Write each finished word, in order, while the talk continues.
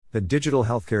The digital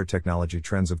healthcare technology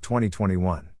trends of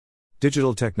 2021.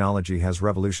 Digital technology has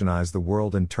revolutionized the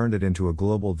world and turned it into a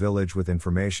global village with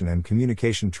information and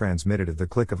communication transmitted at the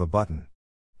click of a button.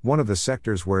 One of the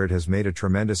sectors where it has made a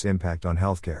tremendous impact on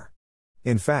healthcare.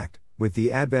 In fact, with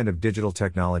the advent of digital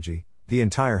technology, the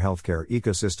entire healthcare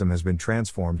ecosystem has been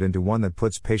transformed into one that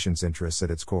puts patients' interests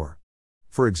at its core.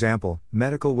 For example,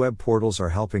 medical web portals are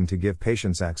helping to give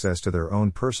patients access to their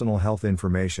own personal health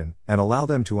information and allow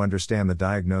them to understand the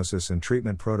diagnosis and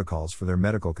treatment protocols for their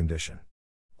medical condition.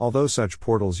 Although such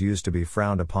portals used to be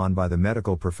frowned upon by the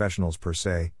medical professionals per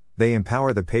se, they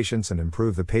empower the patients and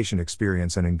improve the patient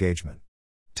experience and engagement.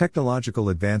 Technological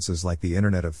advances like the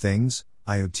Internet of Things,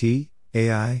 IoT,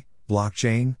 AI,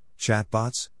 blockchain,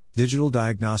 chatbots, digital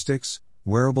diagnostics,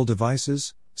 wearable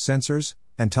devices, sensors,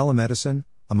 and telemedicine,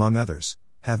 among others,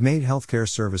 have made healthcare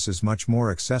services much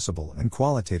more accessible and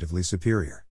qualitatively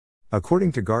superior.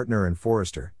 According to Gartner and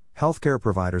Forrester, healthcare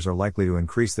providers are likely to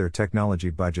increase their technology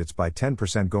budgets by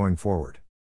 10% going forward.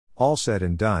 All said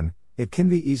and done, it can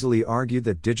be easily argued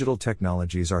that digital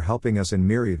technologies are helping us in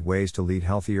myriad ways to lead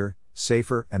healthier,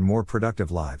 safer, and more productive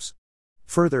lives.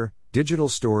 Further, digital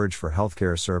storage for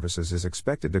healthcare services is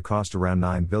expected to cost around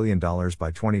 $9 billion by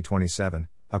 2027,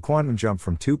 a quantum jump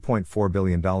from $2.4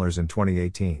 billion in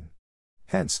 2018.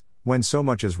 Hence, when so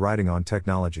much is riding on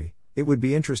technology, it would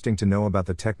be interesting to know about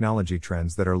the technology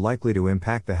trends that are likely to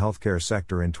impact the healthcare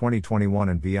sector in 2021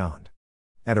 and beyond.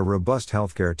 And a robust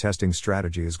healthcare testing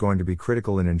strategy is going to be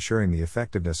critical in ensuring the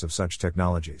effectiveness of such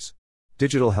technologies.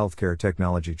 Digital healthcare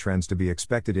technology trends to be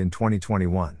expected in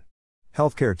 2021.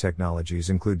 Healthcare technologies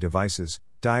include devices,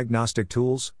 diagnostic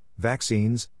tools,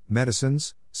 vaccines,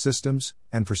 medicines, systems,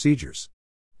 and procedures.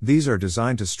 These are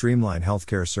designed to streamline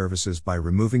healthcare services by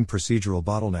removing procedural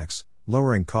bottlenecks,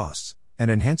 lowering costs, and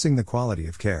enhancing the quality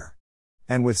of care.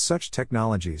 And with such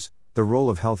technologies, the role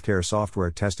of healthcare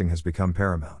software testing has become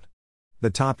paramount.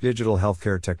 The top digital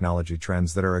healthcare technology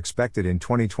trends that are expected in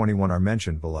 2021 are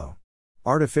mentioned below.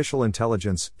 Artificial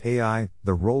intelligence, AI.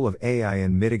 The role of AI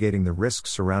in mitigating the risks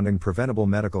surrounding preventable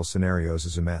medical scenarios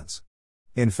is immense.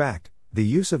 In fact, the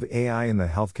use of AI in the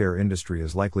healthcare industry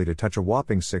is likely to touch a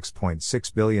whopping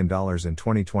 $6.6 billion in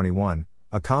 2021,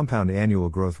 a compound annual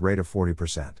growth rate of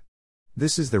 40%.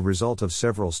 This is the result of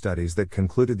several studies that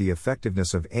concluded the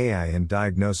effectiveness of AI in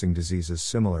diagnosing diseases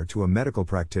similar to a medical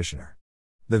practitioner.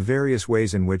 The various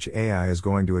ways in which AI is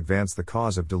going to advance the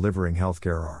cause of delivering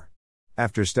healthcare are: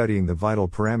 after studying the vital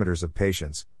parameters of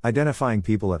patients, identifying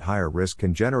people at higher risk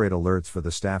can generate alerts for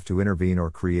the staff to intervene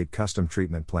or create custom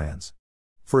treatment plans.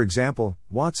 For example,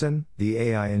 Watson, the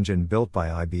AI engine built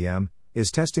by IBM,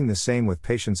 is testing the same with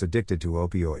patients addicted to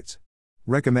opioids.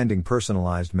 Recommending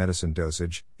personalized medicine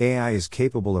dosage, AI is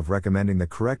capable of recommending the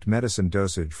correct medicine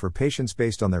dosage for patients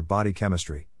based on their body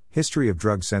chemistry, history of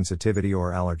drug sensitivity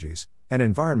or allergies, and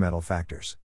environmental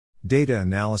factors. Data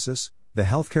analysis. The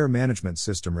healthcare management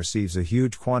system receives a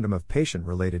huge quantum of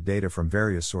patient-related data from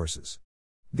various sources.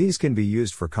 These can be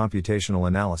used for computational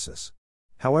analysis.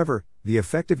 However, the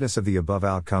effectiveness of the above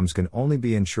outcomes can only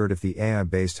be ensured if the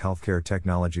AI-based healthcare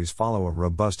technologies follow a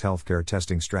robust healthcare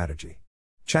testing strategy.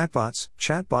 Chatbots.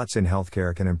 Chatbots in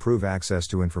healthcare can improve access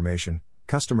to information,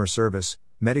 customer service,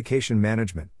 medication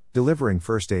management, delivering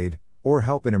first aid, or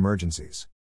help in emergencies.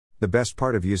 The best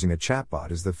part of using a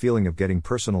chatbot is the feeling of getting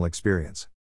personal experience.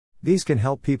 These can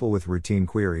help people with routine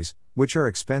queries, which are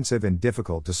expensive and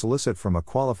difficult to solicit from a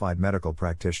qualified medical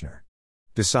practitioner.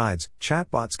 Besides,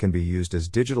 chatbots can be used as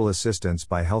digital assistants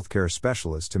by healthcare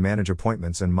specialists to manage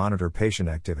appointments and monitor patient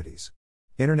activities.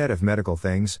 Internet of Medical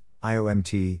Things,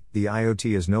 IoT. The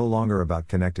IoT is no longer about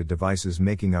connected devices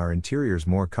making our interiors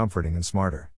more comforting and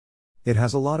smarter. It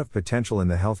has a lot of potential in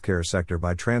the healthcare sector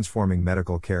by transforming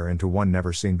medical care into one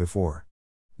never seen before.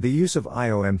 The use of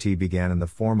IoT began in the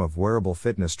form of wearable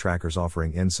fitness trackers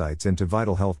offering insights into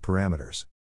vital health parameters.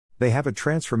 They have a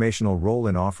transformational role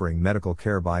in offering medical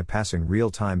care by passing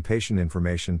real-time patient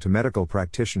information to medical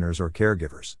practitioners or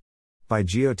caregivers. By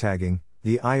geotagging,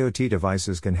 the IoT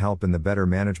devices can help in the better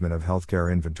management of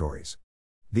healthcare inventories.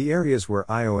 The areas where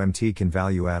IoT can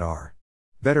value add are: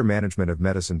 better management of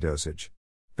medicine dosage,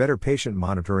 better patient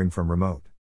monitoring from remote,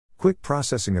 quick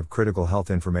processing of critical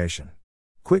health information,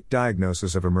 quick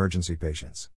diagnosis of emergency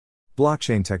patients.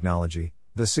 Blockchain technology.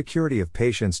 The security of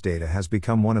patients' data has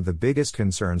become one of the biggest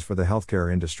concerns for the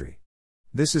healthcare industry.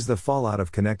 This is the fallout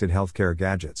of connected healthcare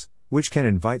gadgets, which can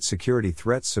invite security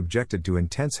threats subjected to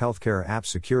intense healthcare app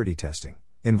security testing,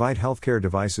 invite healthcare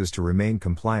devices to remain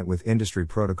compliant with industry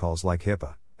protocols like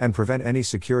HIPAA, and prevent any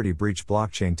security breach.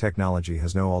 Blockchain technology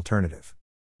has no alternative.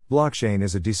 Blockchain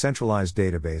is a decentralized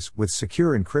database with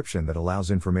secure encryption that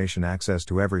allows information access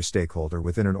to every stakeholder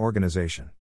within an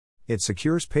organization. It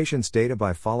secures patients' data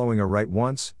by following a write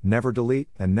once, never delete,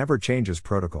 and never changes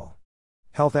protocol.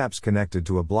 Health apps connected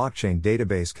to a blockchain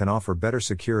database can offer better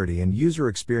security and user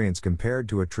experience compared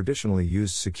to a traditionally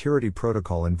used security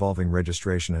protocol involving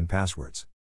registration and passwords.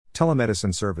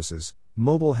 Telemedicine services.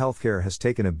 Mobile healthcare has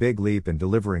taken a big leap in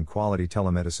delivering quality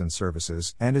telemedicine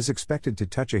services and is expected to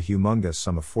touch a humongous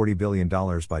sum of $40 billion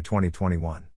by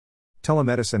 2021.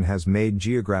 Telemedicine has made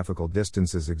geographical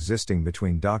distances existing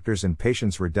between doctors and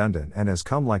patients redundant and has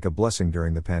come like a blessing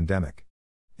during the pandemic.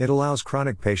 It allows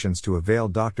chronic patients to avail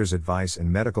doctors' advice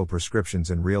and medical prescriptions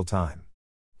in real time.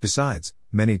 Besides,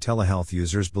 many telehealth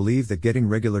users believe that getting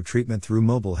regular treatment through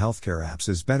mobile healthcare apps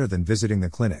is better than visiting the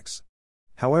clinics.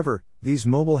 However, these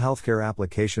mobile healthcare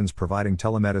applications providing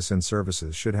telemedicine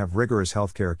services should have rigorous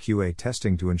healthcare QA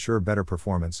testing to ensure better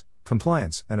performance,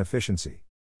 compliance, and efficiency.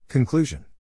 Conclusion.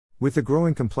 With the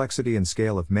growing complexity and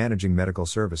scale of managing medical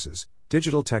services,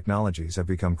 digital technologies have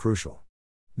become crucial.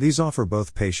 These offer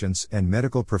both patients and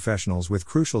medical professionals with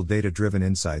crucial data-driven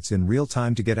insights in real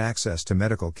time to get access to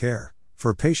medical care,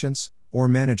 for patients, or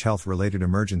manage health-related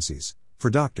emergencies,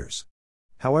 for doctors.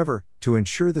 However, to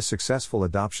ensure the successful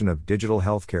adoption of digital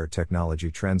healthcare technology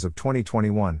trends of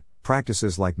 2021,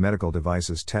 practices like medical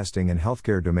devices testing and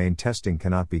healthcare domain testing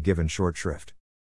cannot be given short shrift.